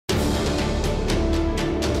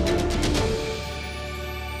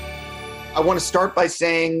I want to start by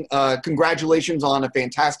saying congratulations on a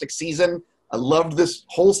fantastic season. I loved this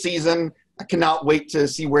whole season. I cannot wait to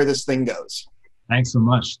see where this thing goes. Thanks so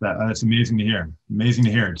much. That's amazing to hear. Amazing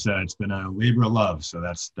to hear. It's been a labor of love, so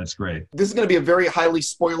that's great. This is going to be a very highly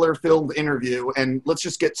spoiler-filled interview, and let's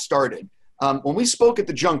just get started. When we spoke at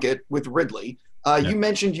the junket with Ridley, you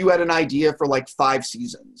mentioned you had an idea for like 5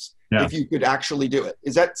 seasons, if you could actually do it.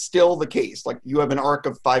 Is that still the case? Like you have an arc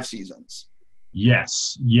of 5 seasons?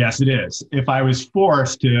 Yes, it is. If I was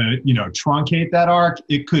forced to, truncate that arc,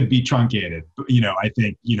 it could be truncated. I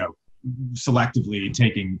think, selectively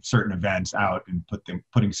taking certain events out and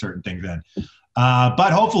putting certain things in.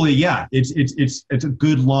 But hopefully, it's a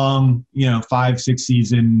good long, 5-6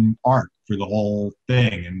 season arc for the whole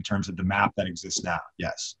thing in terms of the map that exists now.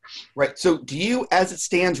 Yes. Right. So do you, as it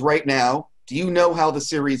stands right now, do you know how the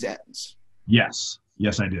series ends? Yes,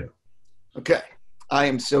 I do. Okay. I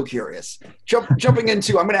am so curious. Jumping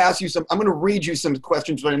into, I'm going to read you some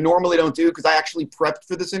questions that I normally don't do because I actually prepped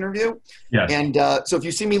for this interview. Yes. And so if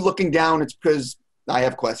you see me looking down, it's because I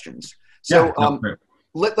have questions. So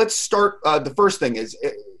let's start. The first thing is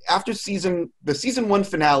after the season 1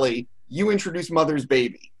 finale, you introduce Mother's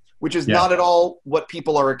Baby, which is not at all what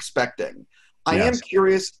people are expecting. I am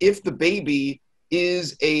curious if the baby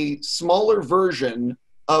is a smaller version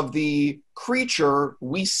of the creature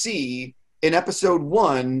we see in episode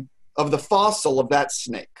 1 of the fossil of that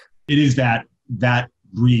snake. It is that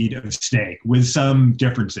breed of snake with some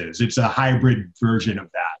differences. It's a hybrid version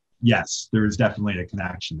of that. Yes, there is definitely a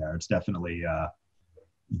connection there. It's definitely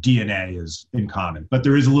DNA is in common, but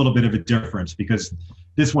there is a little bit of a difference because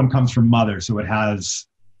this one comes from mother, so it has,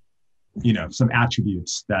 some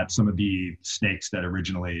attributes that some of the snakes that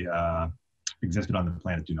originally existed on the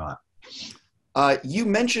planet do not. You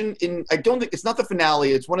mentioned I don't think it's not the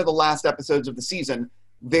finale. It's one of the last episodes of the season.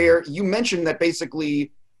 There, you mentioned that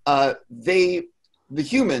basically the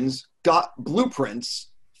humans got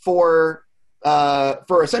blueprints for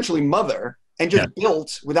essentially Mother and just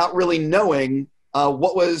built without really knowing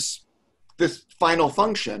what was this final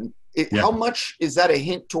function. How much is that a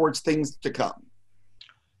hint towards things to come?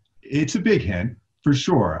 It's a big hint for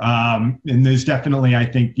sure. And there's definitely, I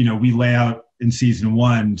think, we lay out in season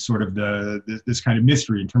 1, sort of this kind of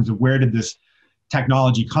mystery in terms of where did this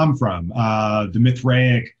technology come from? The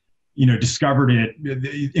Mithraic, discovered it,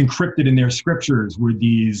 encrypted in their scriptures were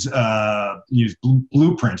these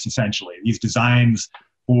blueprints, essentially, these designs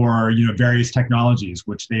for, various technologies,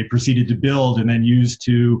 which they proceeded to build and then use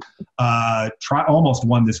to almost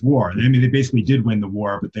won this war. I mean, they basically did win the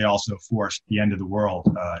war, but they also forced the end of the world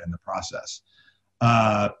in the process.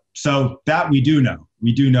 So that we do know.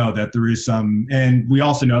 We do know that there is some, and we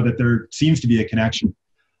also know that there seems to be a connection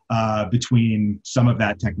between some of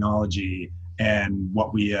that technology and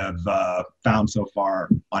what we have found so far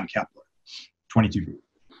on Kepler 22b.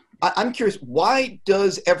 I'm curious, why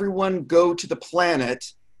does everyone go to the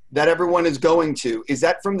planet that everyone is going to? Is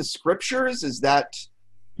that from the scriptures? Is that?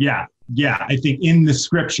 Yeah. I think in the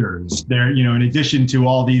scriptures there, in addition to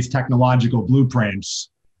all these technological blueprints,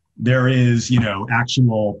 there is,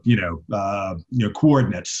 actual,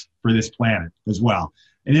 coordinates for this planet as well.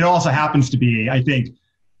 And it also happens to be, I think,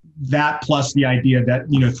 that plus the idea that,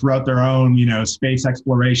 throughout their own, space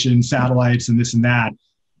exploration, satellites and this and that,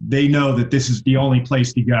 they know that this is the only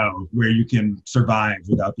place to go where you can survive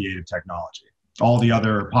without the aid of technology. All the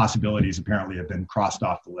other possibilities apparently have been crossed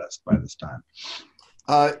off the list by this time.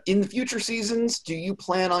 In the future seasons, do you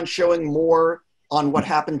plan on showing more on what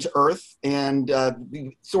happened to Earth and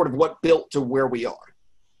sort of what built to where we are?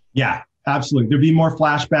 Yeah, absolutely. There'll be more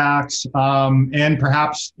flashbacks and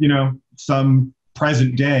perhaps, some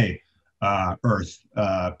present day Earth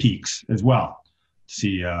peaks as well.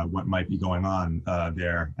 See what might be going on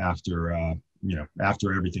there after,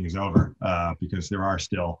 after everything is over, because there are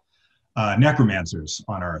still necromancers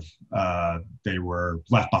on Earth. They were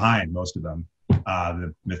left behind, most of them.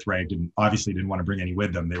 The Mithraic obviously didn't want to bring any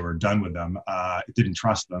with them. They were done with them. It didn't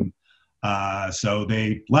trust them. So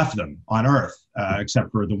they left them on Earth,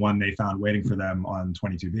 except for the one they found waiting for them on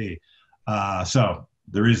 22B. So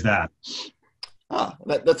there is that.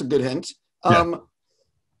 That's a good hint.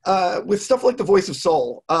 With stuff like The Voice of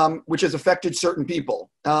Soul, which has affected certain people,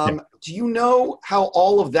 do you know how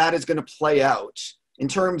all of that is going to play out in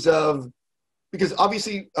terms of, because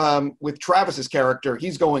obviously with Travis's character,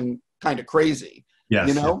 he's going kind of crazy,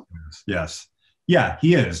 Yes. Yeah,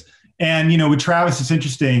 he is. And, with Travis, it's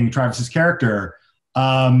interesting, Travis's character,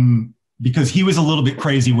 because he was a little bit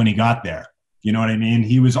crazy when he got there. You know what I mean?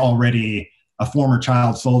 He was already a former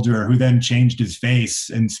child soldier who then changed his face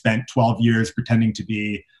and spent 12 years pretending to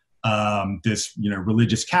be this,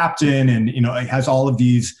 religious captain, and, has all of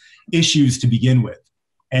these issues to begin with.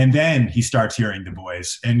 And then he starts hearing the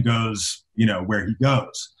voice and goes, where he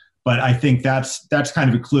goes. But I think that's kind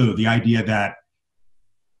of a clue, the idea that,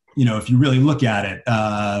 if you really look at it,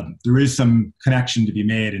 there is some connection to be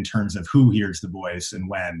made in terms of who hears the voice and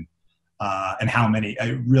when, and how many.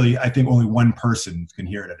 I think only one person can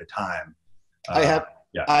hear it at a time.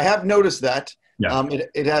 I have noticed that. Yeah.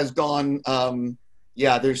 It has gone.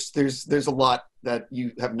 There's a lot that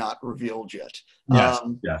you have not revealed yet.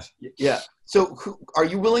 Yes. Yeah. So, are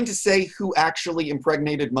you willing to say who actually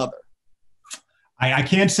impregnated Mother? I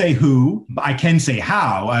can't say who, but I can say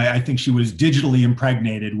how. I think she was digitally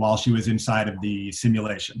impregnated while she was inside of the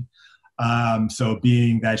simulation. So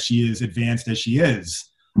being that she is advanced as she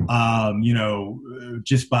is,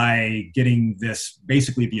 just by getting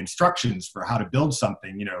basically the instructions for how to build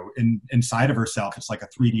something, inside of herself, it's like a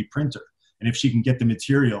 3D printer. And if she can get the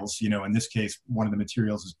materials, in this case, one of the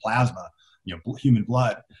materials is plasma, human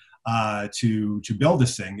blood, to build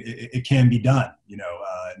this thing, it can be done,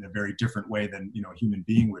 in a very different way than, a human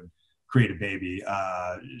being would create a baby.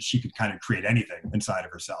 She could kind of create anything inside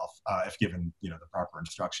of herself if given, the proper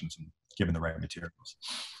instructions and given the right materials.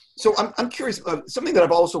 So I'm curious, something that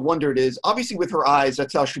I've also wondered is, obviously with her eyes,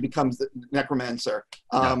 that's how she becomes the necromancer.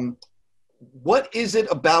 What is it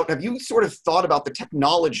about, have you sort of thought about the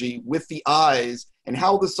technology with the eyes and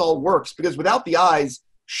how this all works? Because without the eyes,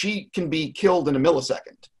 she can be killed in a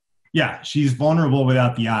millisecond. Yeah, she's vulnerable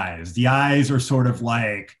without the eyes. The eyes are sort of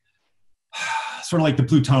like the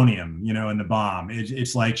plutonium, in the bomb.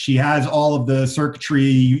 It's like she has all of the circuitry.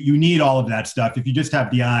 You need all of that stuff. If you just have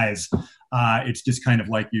the eyes, it's just kind of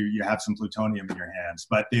like you have some plutonium in your hands.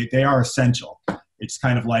 But they are essential. It's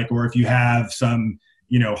kind of like, or if you have some,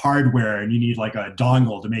 hardware and you need like a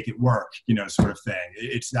dongle to make it work, sort of thing.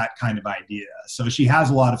 It's that kind of idea. So she has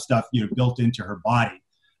a lot of stuff, built into her body,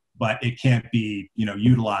 but it can't be,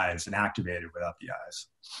 utilized and activated without the eyes.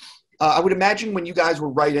 I would imagine when you guys were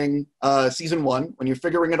writing season 1, when you're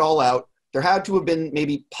figuring it all out, there had to have been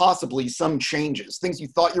maybe possibly some changes, things you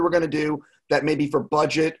thought you were going to do that maybe for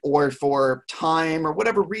budget or for time or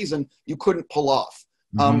whatever reason you couldn't pull off.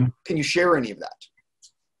 Can you share any of that?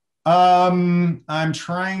 I'm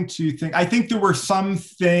trying to think. I think there were some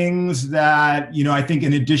things that, I think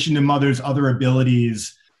in addition to Mother's other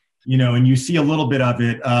abilities, and you see a little bit of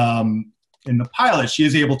it in the pilot, she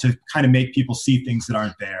is able to kind of make people see things that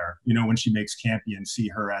aren't there, when she makes Campion see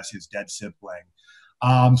her as his dead sibling.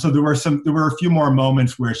 So there were a few more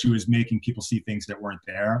moments where she was making people see things that weren't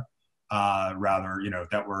there,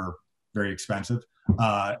 that were very expensive.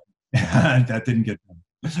 That didn't get them.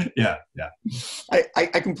 Yeah.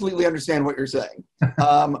 I completely understand what you're saying.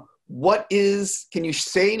 Can you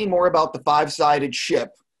say any more about the 5-sided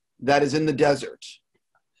ship that is in the desert?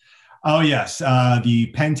 Oh, yes.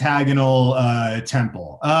 The pentagonal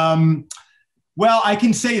temple. Well, I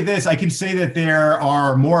can say this. I can say that there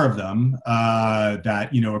are more of them that,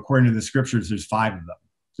 according to the scriptures, there's 5 of them.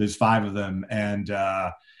 There's 5 of them. And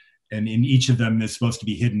in each of them is supposed to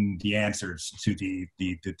be hidden the answers to the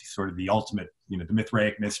sort of the ultimate, the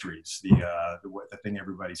Mithraic mysteries, the thing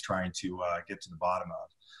everybody's trying to get to the bottom of.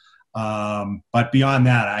 But beyond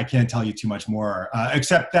that, I can't tell you too much more,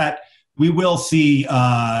 except that we will see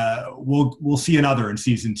we'll see another in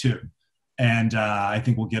season 2, and I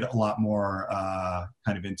think we'll get a lot more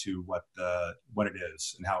kind of into what it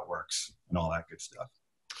is and how it works and all that good stuff.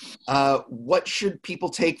 What should people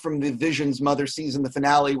take from the visions Mother sees in the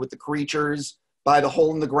finale with the creatures by the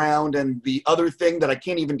hole in the ground and the other thing that I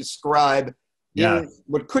can't even describe in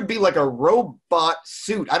what could be like a robot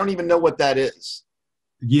suit? I don't even know what that is.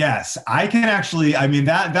 Yes, I can actually,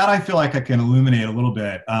 that I feel like I can illuminate a little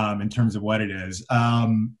bit in terms of what it is.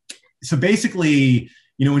 So basically,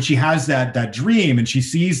 when she has that dream and she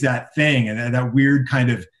sees that thing and that weird kind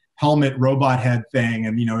of helmet robot head thing,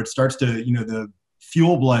 and, it starts to, the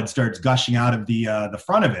fuel blood starts gushing out of the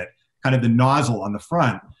front of it, kind of the nozzle on the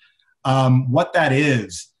front. What that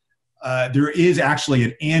is, there is actually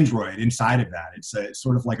an android inside of that. It's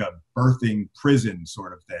sort of like a birthing prison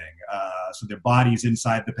sort of thing. So their body's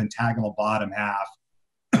inside the pentagonal bottom half.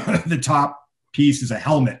 The top piece is a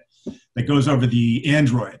helmet that goes over the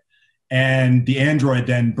android. And the android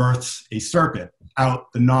then births a serpent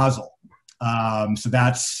out the nozzle. So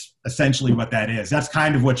that's essentially what that is. That's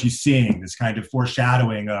kind of what she's seeing, this kind of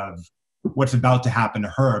foreshadowing of what's about to happen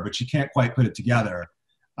to her, but she can't quite put it together,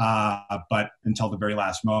 but until the very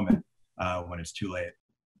last moment when it's too late.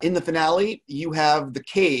 In the finale, you have the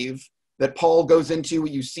cave that Paul goes into.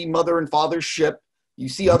 You see Mother and Father's ship. You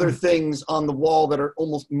see other things on the wall that are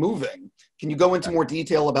almost moving. Can you go into more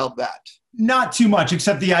detail about that? Not too much,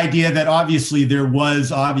 except the idea that obviously there was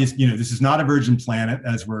this is not a virgin planet,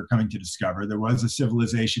 as we're coming to discover. There was a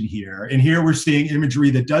civilization here. And here we're seeing imagery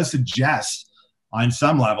that does suggest on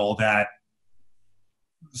some level that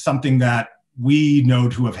something that we know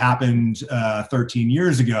to have happened 13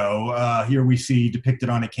 years ago, here we see depicted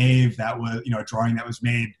on a cave that was, a drawing that was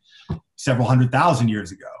made several 100,000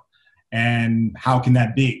 years ago. And how can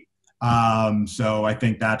that be? So I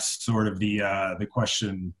think that's sort of the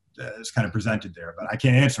question is kind of presented there, but I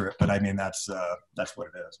can't answer it. But I mean, that's what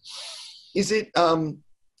it is. Is it?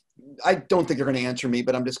 I don't think you're going to answer me,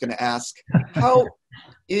 but I'm just going to ask: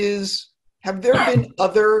 have there been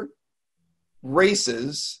other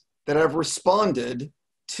races that have responded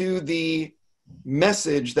to the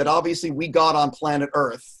message that obviously we got on planet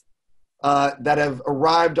Earth, that have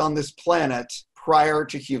arrived on this planet prior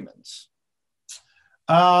to humans?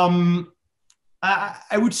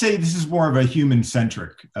 I would say this is more of a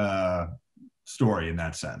human-centric story in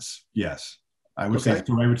that sense. Yes, I would say.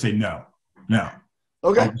 So I would say no.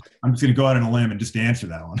 Okay. I'm just going to go out on a limb and just answer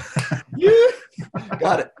that one. Yeah.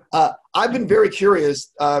 Got it. I've been very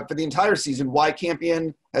curious for the entire season why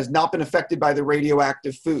Campion has not been affected by the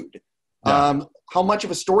radioactive food. Yeah. How much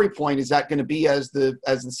of a story point is that going to be as the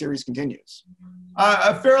series continues?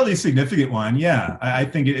 A fairly significant one. Yeah, I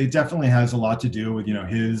think it definitely has a lot to do with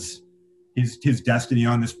his destiny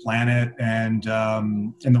on this planet and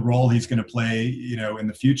the role he's going to play in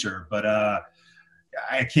the future. But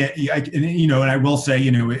I can't, and I will say,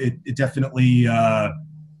 it definitely,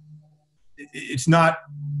 it's not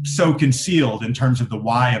so concealed in terms of the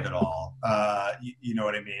why of it all. You know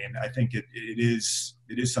what I mean? I think it is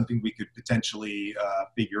something we could potentially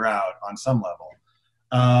figure out on some level.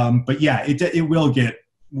 But yeah, it will get,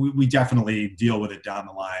 we definitely deal with it down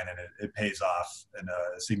the line, and it pays off in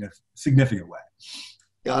a significant way.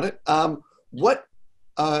 Got it.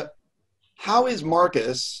 How is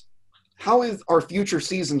Marcus? How is our future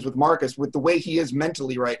seasons with Marcus, with the way he is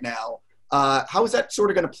mentally right now? How is that sort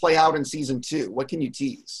of going to play out in season 2? What can you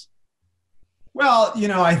tease? Well,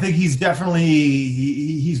 I think he's definitely,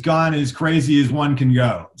 he's gone as crazy as one can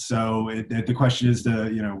go. So the question is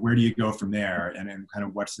where do you go from there, and kind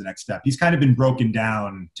of what's the next step? He's kind of been broken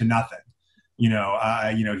down to nothing. He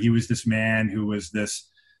was this man who was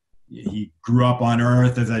he grew up on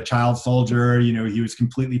Earth as a child soldier. He was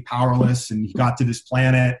completely powerless, and he got to this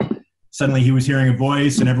planet. Suddenly he was hearing a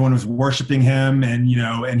voice and everyone was worshiping him, and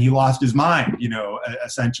he lost his mind,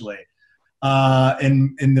 essentially.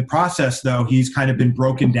 And in the process, though, he's kind of been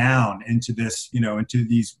broken down into this,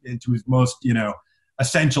 into his most,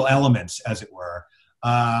 essential elements, as it were.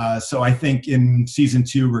 So I think in season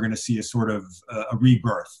 2, we're going to see a sort of a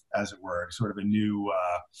rebirth, as it were, sort of a new,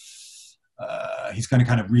 he's going to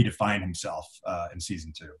kind of redefine himself in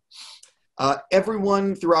season 2.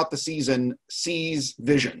 Everyone throughout the season sees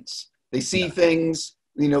visions. They see things,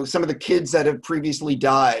 some of the kids that have previously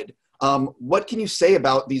died. What can you say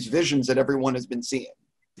about these visions that everyone has been seeing?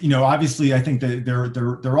 Obviously, I think that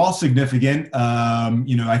they're all significant.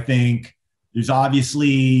 I think there's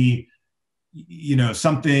obviously,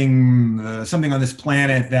 something on this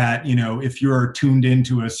planet that, if you're tuned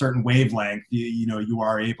into a certain wavelength, you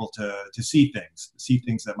are able to see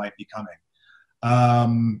things that might be coming.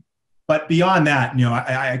 But beyond that,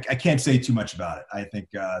 I can't say too much about it. I think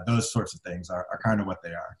those sorts of things are kind of what they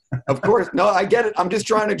are. Of course. No, I get it. I'm just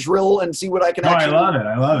trying to drill and see what I can actually...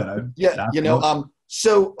 I love it. Yeah,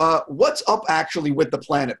 so what's up actually with the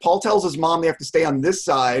planet? Paul tells his mom they have to stay on this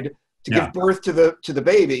side to give birth to the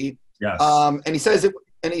baby. Yes. And he says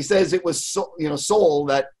it was Sol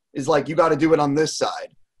that is like, you got to do it on this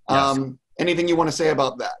side. Yes. Anything you want to say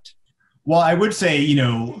about that? Well, I would say,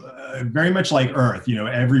 very much like Earth,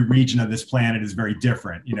 every region of this planet is very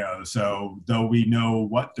different, so though we know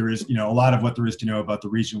what there is, a lot of what there is to know about the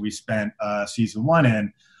region we spent season 1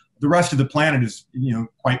 in, the rest of the planet is,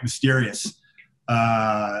 quite mysterious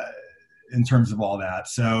in terms of all that.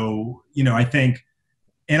 So, I think,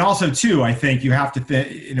 and also too, I think you have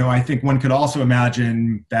to I think one could also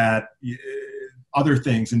imagine that other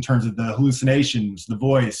things in terms of the hallucinations, the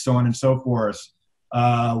voice, so on and so forth,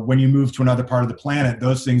 when you move to another part of the planet,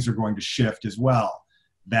 those things are going to shift as well.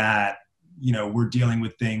 That, we're dealing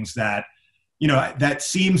with things that, that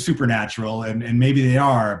seem supernatural, and maybe they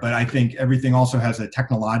are, but I think everything also has a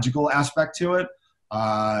technological aspect to it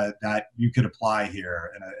that you could apply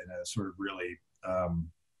here in a sort of really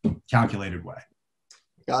calculated way.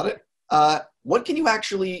 Got it. What can you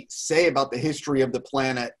actually say about the history of the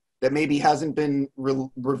planet that maybe hasn't been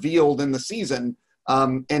revealed in the season?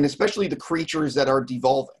 And especially the creatures that are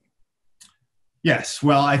devolving? Yes.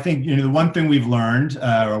 Well, I think, the one thing we've learned,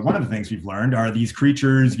 or one of the things we've learned, are these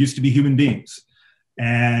creatures used to be human beings.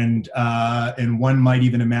 And one might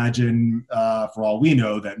even imagine, for all we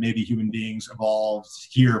know, that maybe human beings evolved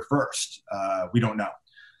here first. We don't know.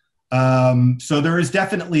 So there is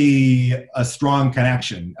definitely a strong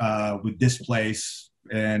connection with this place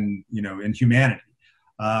and, in humanity,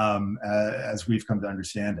 as we've come to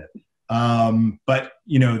understand it. But,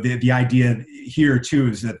 the idea here, too,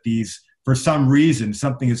 is that for some reason,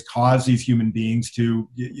 something has caused these human beings to,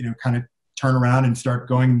 kind of turn around and start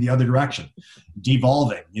going the other direction,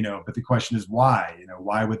 devolving, but the question is why,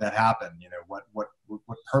 why would that happen? What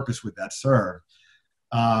purpose would that serve?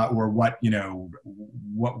 Or what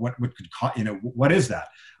could, what is that?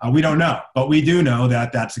 We don't know, but we do know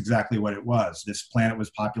that that's exactly what it was. This planet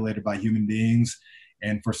was populated by human beings,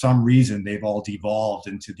 and for some reason, they've all devolved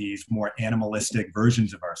into these more animalistic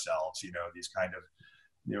versions of ourselves, these kind of,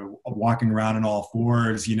 walking around on all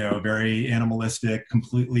fours, very animalistic,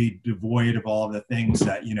 completely devoid of all of the things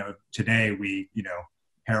that, today we,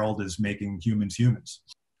 herald as making humans humans.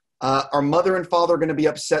 Are mother and father going to be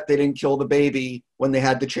upset they didn't kill the baby when they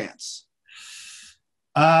had the chance?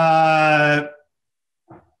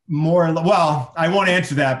 Well, I won't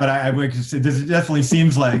answer that, but I would say it definitely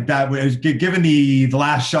seems like that was, given the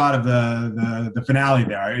last shot of the finale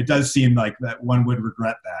there, it does seem like that one would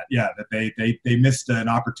regret that. Yeah, that they missed an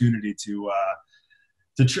opportunity to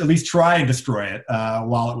at least try and destroy it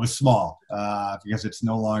while it was small, because it's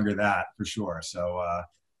no longer that for sure. So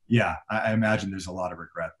yeah, I imagine there's a lot of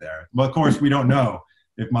regret there. Well, of course, we don't know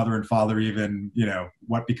if mother and father even,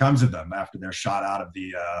 what becomes of them after they're shot out of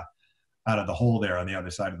the hole there on the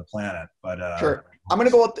other side of the planet. But sure, I'm gonna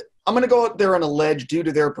go out there on a ledge. Due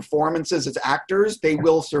to their performances as actors, they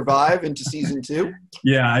will survive into season 2.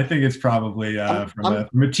 Yeah, I think it's probably from a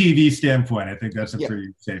TV standpoint, I think that's a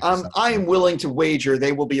pretty safe. I am willing to wager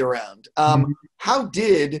they will be around. How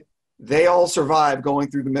did they all survive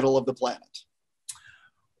going through the middle of the planet?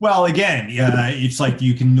 Well, again, it's like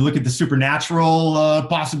you can look at the supernatural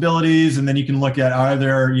possibilities, and then you can look at, are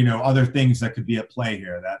there, other things that could be at play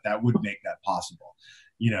here that would make that possible,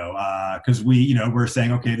 because we're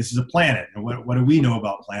saying, okay, this is a planet, and what do we know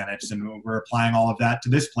about planets? And we're applying all of that to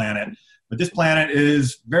this planet, but this planet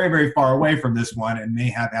is very, very far away from this one and may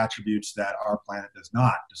have attributes that our planet does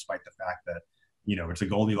not, despite the fact that, it's a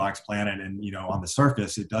Goldilocks planet, and, on the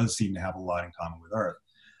surface, it does seem to have a lot in common with Earth.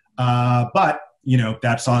 But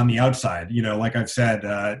that's on the outside. Like I've said,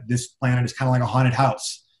 this planet is kind of like a haunted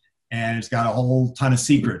house, and it's got a whole ton of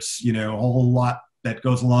secrets, a whole lot that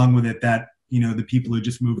goes along with it that, the people who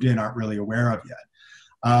just moved in aren't really aware of yet.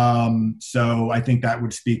 So I think that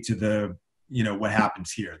would speak to the, what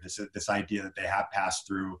happens here, this idea that they have passed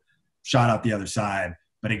through, shot out the other side.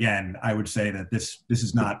 But again, I would say that this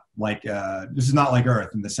is not like Earth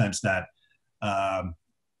in the sense that,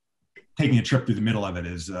 taking a trip through the middle of it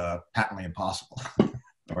is patently impossible.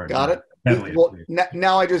 Got it. Well,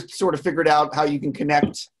 now I just sort of figured out how you can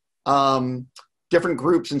connect different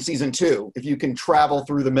groups in season 2 if you can travel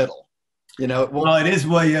through the middle. Well, it is.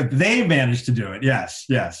 Well, yeah, they managed to do it. Yes.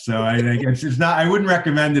 So I think it's not. I wouldn't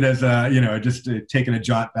recommend it as just taking a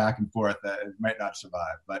jaunt back and forth. It might not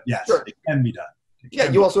survive, but yes, sure. It can be done.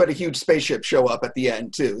 You also had a huge spaceship show up at the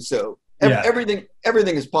end too, so. Everything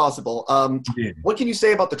is possible. What can you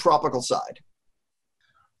say about the tropical side?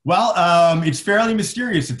 Well, it's fairly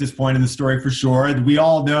mysterious at this point in the story for sure. We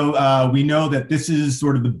all know, we know that this is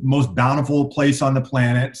sort of the most bountiful place on the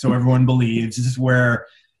planet, so everyone believes. This is where,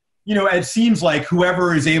 it seems like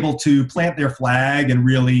whoever is able to plant their flag and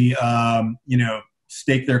really,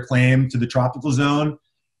 stake their claim to the tropical zone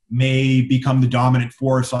may become the dominant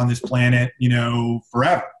force on this planet,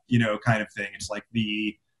 forever, kind of thing. It's like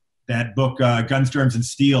that book, Guns, Germs, and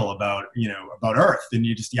Steel about Earth, and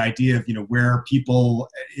just the idea of, where people,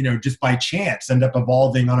 just by chance end up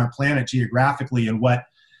evolving on our planet geographically, and what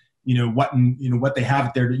they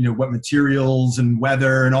have there, what materials and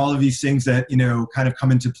weather and all of these things that, kind of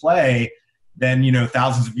come into play. Then,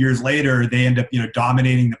 thousands of years later, they end up,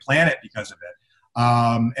 dominating the planet because of it.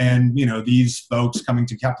 And, these folks coming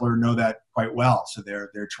to Kepler know that quite well. So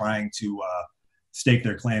they're trying to, stake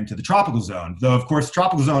their claim to the tropical zone. Though, of course, the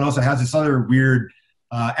tropical zone also has this other weird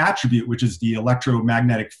attribute, which is the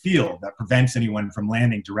electromagnetic field that prevents anyone from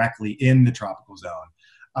landing directly in the tropical zone,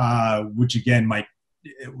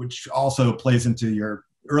 which also plays into your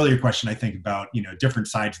earlier question, I think, about, different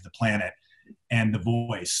sides of the planet and the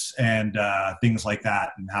voice and things like that,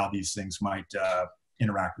 and how these things might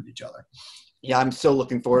interact with each other. Yeah, I'm so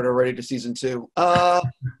looking forward already to season 2.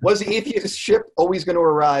 Was the atheist ship always going to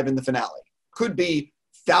arrive in the finale? Could be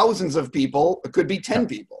thousands of people. It could be 10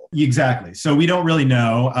 people. Exactly. So we don't really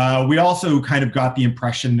know. We also kind of got the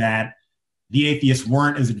impression that the atheists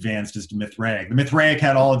weren't as advanced as the Mithraic. The Mithraic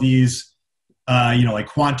had all of these, like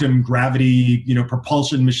quantum gravity,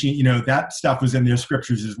 propulsion machine, that stuff was in their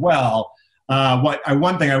scriptures as well.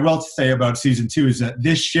 One thing I will say about season 2 is that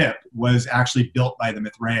this ship was actually built by the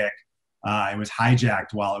Mithraic. It was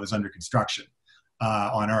hijacked while it was under construction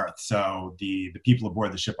on Earth. So the people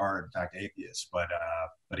aboard the ship are in fact atheists. But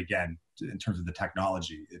again, in terms of the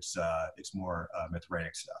technology, it's more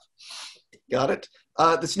Mithraic stuff. Got it.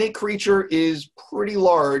 The snake creature is pretty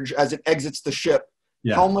large as it exits the ship.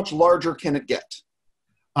 Yeah. How much larger can it get?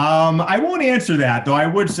 I won't answer that, though. I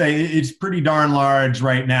would say it's pretty darn large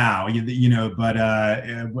right now, but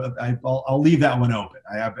I'll leave that one open.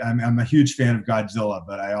 I'm a huge fan of Godzilla,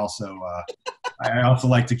 but I also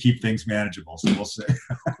like to keep things manageable, so we'll see.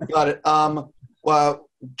 Got it. Well,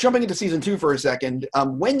 jumping into season 2 for a second,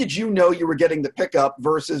 when did you know you were getting the pickup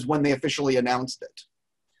versus when they officially announced it?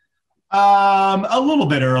 A little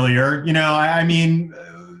bit earlier.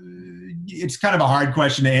 It's kind of a hard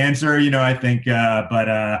question to answer, I think, but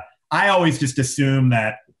I always just assume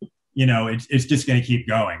that, it's just going to keep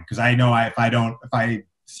going, because I know if I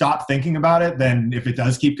stop thinking about it, then if it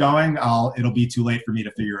does keep going, it'll be too late for me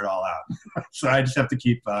to figure it all out. So I just have to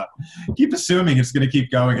keep assuming it's going to keep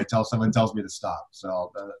going until someone tells me to stop.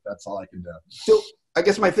 So that's all I can do. So I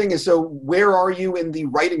guess my thing is, so where are you in the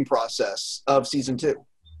writing process of season 2?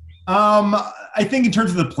 I think in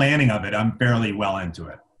terms of the planning of it, I'm fairly well into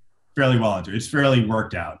it. It's fairly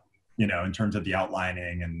worked out, in terms of the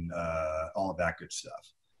outlining and all of that good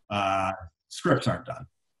stuff. Scripts aren't done.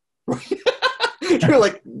 You're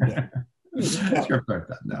like, scripts aren't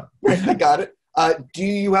done, no. I got it. Do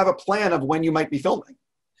you have a plan of when you might be filming?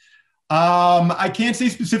 I can't say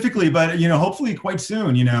specifically, but, hopefully quite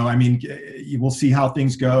soon. We'll see how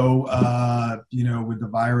things go, with the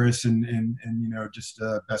virus and just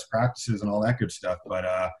best practices and all that good stuff. But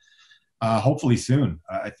hopefully soon.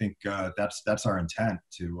 I think that's our intent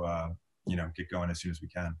to get going as soon as we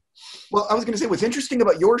can. Well, I was going to say, what's interesting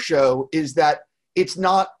about your show is that it's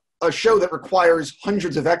not a show that requires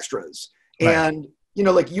hundreds of extras, right. And you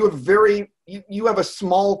have a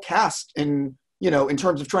small cast in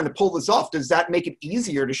terms of trying to pull this off. Does that make it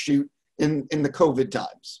easier to shoot in the COVID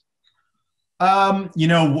times? I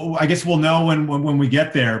guess we'll know when we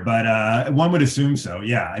get there, but one would assume so.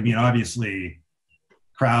 Yeah, obviously.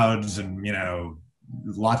 Crowds and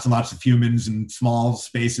lots and lots of humans in small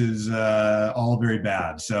spaces, all very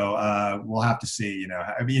bad. So we'll have to see.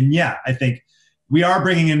 I think we are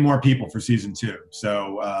bringing in more people for season 2,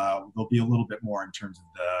 so there'll be a little bit more in terms of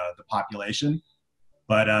the population.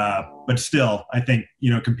 But still, I think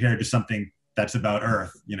compared to something that's about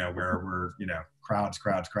Earth, where we're crowds.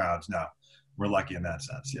 No, we're lucky in that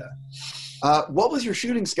sense. Yeah. What was your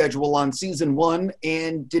shooting schedule on season 1,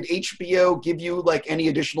 and did HBO give you any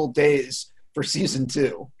additional days for season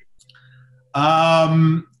 2?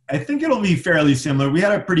 I think it'll be fairly similar. We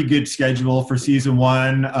had a pretty good schedule for season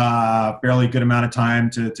 1, fairly good amount of time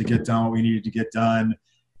to get done what we needed to get done.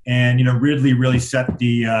 And, Ridley really set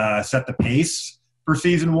the pace for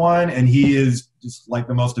season 1. And he is just like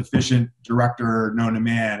the most efficient director known to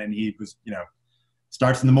man. And he was,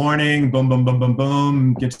 starts in the morning, boom, boom, boom, boom,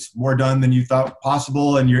 boom, gets more done than you thought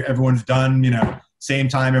possible. And everyone's done, same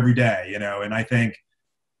time every day, and I think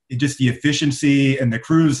just the efficiency and the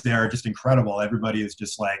crews there are just incredible. Everybody is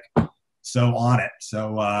just so on it.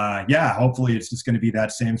 So hopefully it's just going to be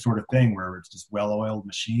that same sort of thing where it's just well-oiled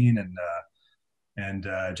machine and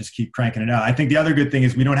just keep cranking it out. I think the other good thing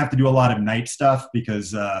is we don't have to do a lot of night stuff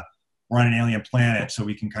because we're on an alien planet, so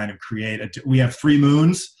we can kind of we have 3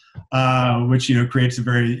 moons, which creates a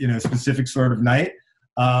very specific sort of night,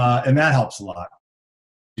 and that helps a lot.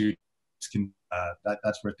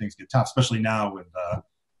 That's where things get tough, especially now with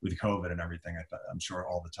COVID and everything. I'm sure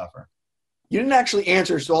all the tougher. You didn't actually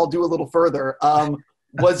answer, so I'll do a little further.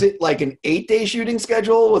 Was it like an 8-day shooting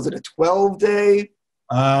schedule? Was it a 12-day?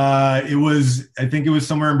 I think it was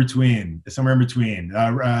somewhere in between. The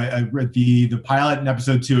pilot in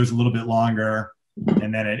episode 2 is a little bit longer,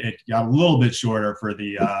 and then it got a little bit shorter for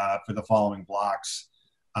the following blocks.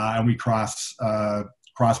 And we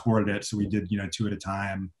cross-boarded it, so we did 2 at a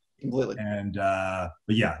time. Completely. And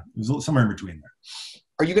but yeah, it was somewhere in between there.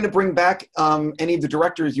 Are you going to bring back any of the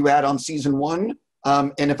directors you had on season 1?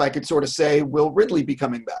 And if I could sort of say, will Ridley be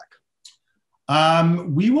coming back?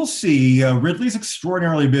 We will see. Ridley's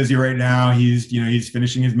extraordinarily busy right now. He's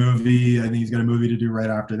finishing his movie. I think he's got a movie to do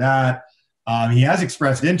right after that. He has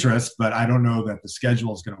expressed interest, but I don't know that the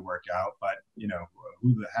schedule is going to work out. But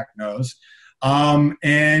who the heck knows?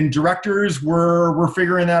 And directors, we're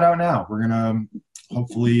figuring that out now. We're gonna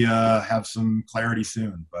hopefully have some clarity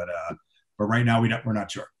soon, but right now we're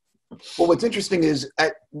not sure. Well, what's interesting is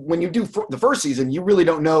when you do the first season, you really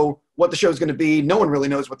don't know what the show is going to be. No one really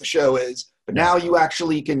knows what the show is. But now you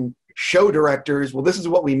actually can show directors, well, this is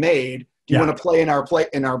what we made. Do you want to play in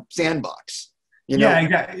our sandbox? You know? Yeah,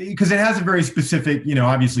 exactly. Because it has a very specific,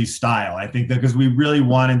 obviously style. I think that because we really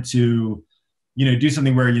wanted to, do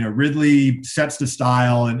something where, Ridley sets the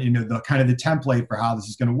style and, the kind of the template for how this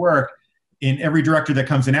is going to work. And every director that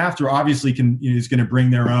comes in after obviously is going to bring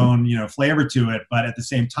their own, flavor to it. But at the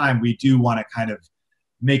same time, we do want to kind of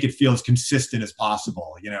make it feel as consistent as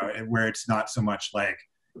possible, where it's not so much like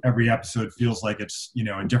every episode feels like it's,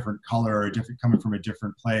 a different color or coming from a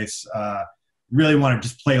different place. Really want to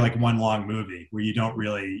just play like one long movie where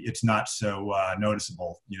it's not so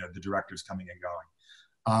noticeable, the directors coming and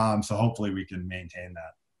going. So hopefully we can maintain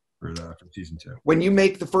that for season 2. When you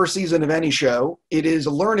make the first season of any show, it is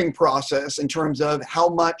a learning process in terms of how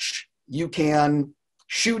much you can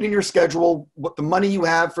shoot in your schedule, what the money you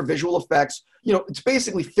have for visual effects. It's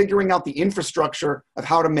basically figuring out the infrastructure of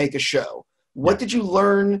how to make a show. What did you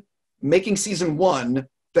learn making season 1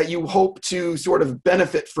 that you hope to sort of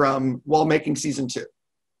benefit from while making season 2?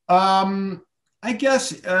 I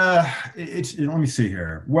guess let me see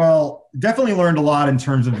here. Well, definitely learned a lot in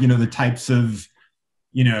terms of, the types of,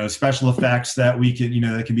 special effects that we can,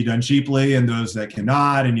 that can be done cheaply and those that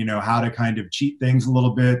cannot, and, how to kind of cheat things a little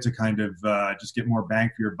bit to kind of just get more bang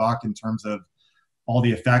for your buck in terms of all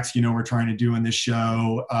the effects, we're trying to do in this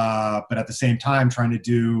show. But at the same time, trying to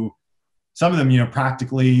do some of them,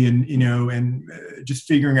 practically and, and just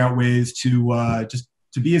figuring out ways to just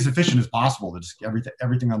to be as efficient as possible to just get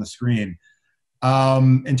everything on the screen.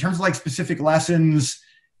 In terms of like specific lessons,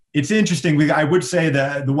 it's interesting. I would say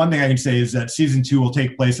that the one thing I can say is that season 2 will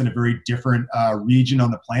take place in a very different region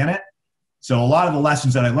on the planet. So a lot of the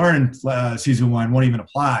lessons that I learned in season 1 won't even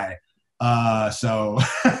apply. So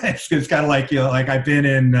it's kind of like, like I've been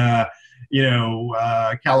in,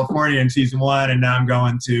 California in season 1, and now I'm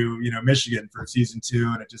going to, Michigan for season 2.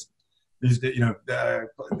 And it just,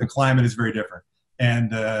 the climate is very different,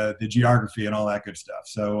 and the geography and all that good stuff.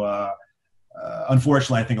 So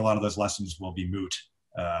unfortunately, I think a lot of those lessons will be moot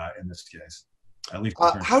in this case. At least.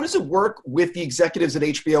 How does it work with the executives at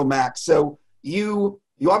HBO Max? So you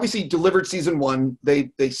obviously delivered season 1.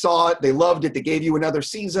 They saw it, they loved it, they gave you another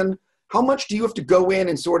season. How much do you have to go in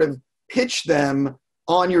and sort of pitch them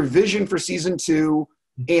on your vision for season 2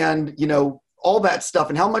 and, all that stuff?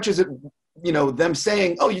 And how much is it, them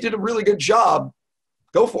saying, oh, you did a really good job,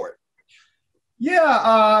 go for it?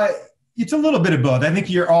 Yeah, it's a little bit of both. I think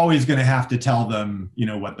you're always going to have to tell them,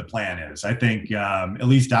 what the plan is. I think at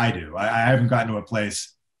least I do. I haven't gotten to a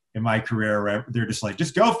place in my career where they're just like,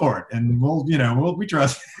 just go for it. And we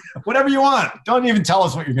trust whatever you want. Don't even tell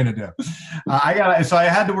us what you're going to do. So I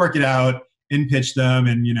had to work it out and pitch them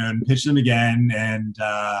and pitch them again. And,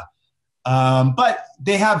 but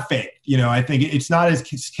they have faith, I think it's not a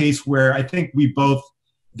case where I think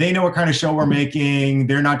they know what kind of show we're making.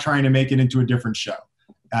 They're not trying to make it into a different show.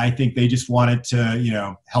 I think they just wanted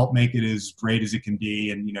to, help make it as great as it can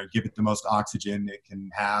be and, give it the most oxygen it can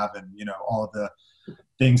have and, all of the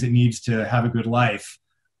things it needs to have a good life.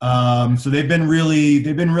 So they've been really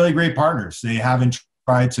great partners. They haven't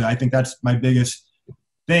tried to, I think that's my biggest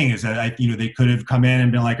thing is that they could have come in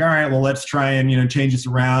and been like, all right, well, let's try and, change this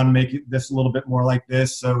around, make this a little bit more like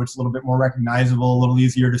this. So it's a little bit more recognizable, a little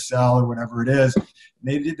easier to sell or whatever it is.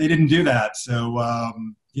 They didn't do that. So,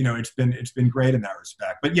 it's been great in that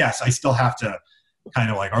respect. But yes, I still have to kind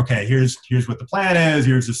of like, okay, here's what the plan is.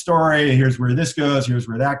 Here's the story. Here's where this goes. Here's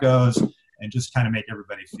where that goes. And just kind of make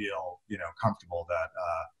everybody feel, comfortable that,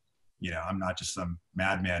 I'm not just some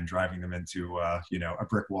madman driving them into, a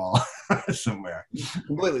brick wall somewhere.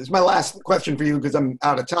 Completely. This is my last question for you because I'm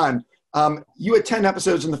out of time. You had 10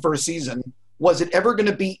 episodes in the first season. Was it ever going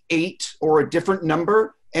to be 8 or a different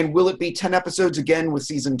number? And will it be 10 episodes again with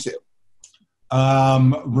season 2?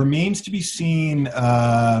 Remains to be seen.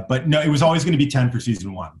 But no, it was always going to be 10 for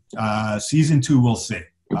season 1. Season 2, we'll see.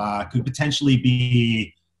 Could potentially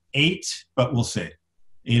be 8, but we'll see.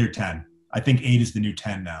 8 or 10. I think 8 is the new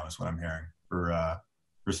 10 now, is what I'm hearing for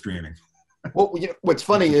streaming. Well, what's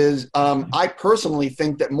funny is I personally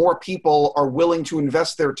think that more people are willing to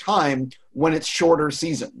invest their time when it's shorter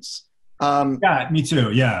seasons. Yeah, me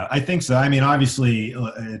too. Yeah, I think so. I mean, obviously,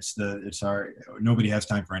 nobody has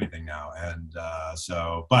time for anything now, and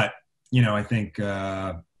but I think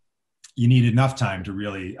you need enough time to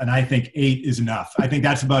really, and I think 8 is enough. I think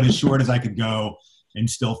that's about as short as I could go and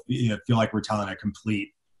still feel like we're telling a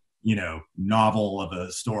complete novel of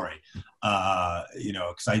a story.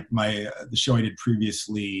 Because the show I did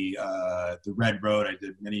previously, The Red Road, I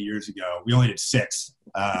did many years ago. We only did 6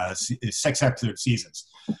 episode seasons,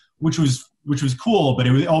 which was cool, but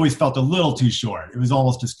it always felt a little too short. It was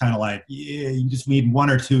almost just kind of like, you just need 1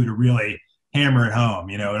 or 2 to really hammer it home.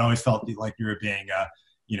 It always felt like you were being,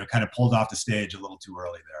 kind of pulled off the stage a little too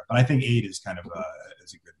early there. But I think 8 is kind of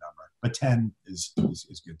is a good number. But 10 is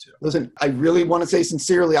good too. Listen, I really want to say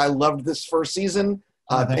sincerely, I loved this first season.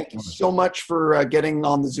 Thank you so much for getting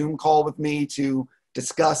on the Zoom call with me to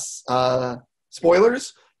discuss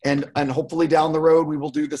spoilers. And hopefully down the road, we will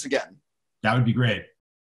do this again. That would be great.